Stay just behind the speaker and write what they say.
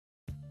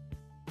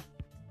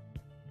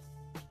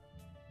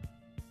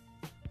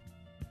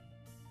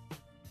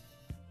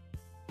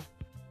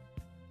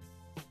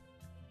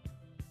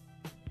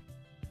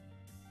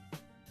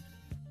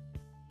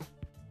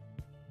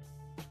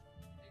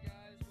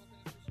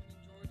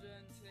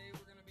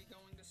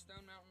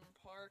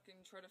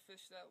try to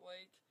fish that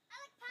lake.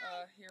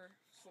 Here,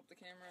 flip the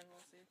camera and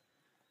we'll see.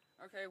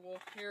 Okay, well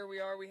here we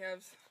are. We have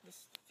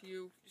just a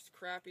few just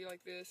crappie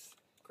like this,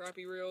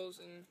 crappie reels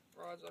and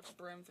rods like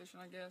brim fishing,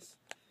 I guess.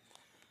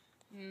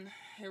 And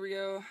here we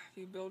go, a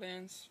few build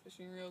ends,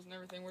 fishing reels and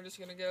everything. We're just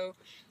gonna go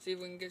see if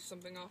we can get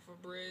something off a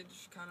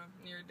bridge, kind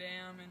of near a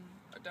dam and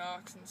a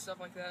docks and stuff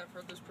like that. I've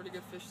heard there's pretty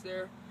good fish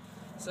there.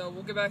 So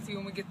we'll get back to you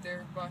when we get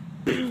there. Bye.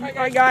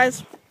 Alright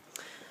guys,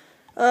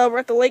 we're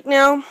at the lake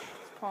now. This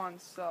pond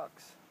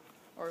sucks.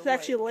 Or It's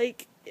actually a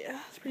lake. Yeah,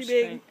 it's pretty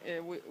big. Yeah,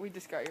 we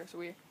just got here, so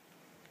we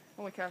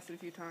only cast it a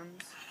few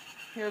times.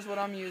 Here's what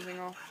I'm using.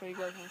 I'll show you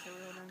guys once I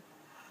reel it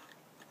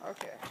in.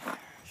 Okay,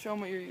 show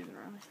them what you're using,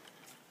 Riley.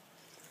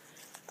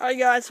 Alright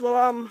guys, well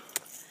I'm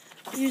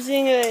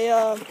using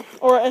a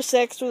Ora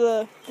SX with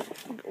a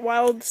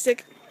wild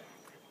stick,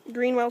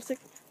 green wild stick.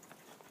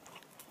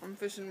 I'm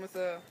fishing with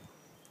a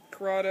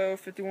Corrado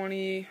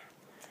 51E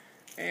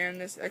and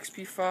this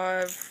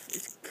XP5.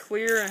 It's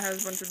clear and it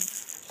has a bunch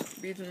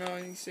of beads and metal.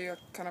 You see I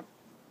kind of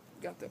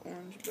got the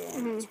orange bill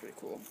on it. It's pretty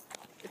cool.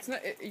 It's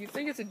not. You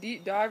think it's a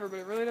deep diver, but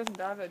it really doesn't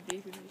dive that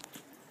deep.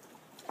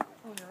 Oh,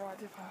 your rod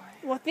dip high.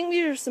 Well, I think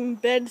these are some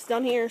beds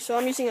down here, so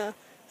I'm using a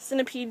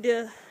centipede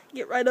to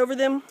get right over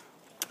them.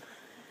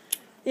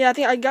 Yeah, I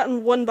think I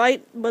gotten one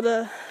bite,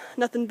 but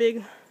nothing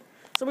big.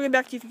 So we'll get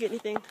back to you if you get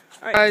anything. All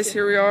right, guys,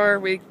 here we are.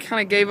 We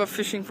kind of gave up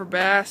fishing for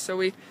bass, so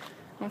we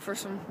went for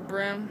some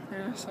brim,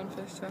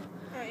 sunfish. So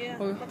right, yeah.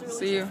 We'll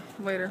see you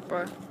later.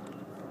 Bye.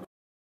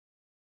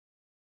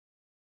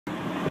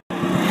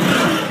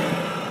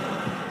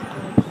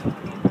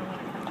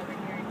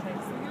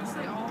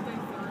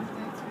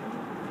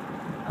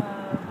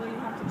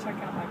 Check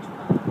out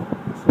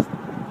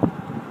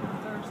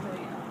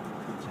Thursday.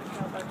 Check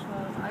out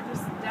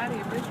Daddy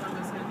originally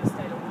was going to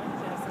stay to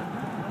Wednesday. I said,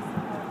 no, that's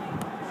the morning.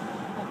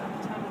 But by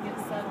the time we get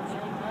settled in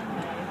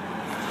Monday.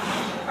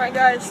 Alright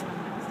guys,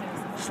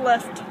 just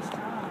left.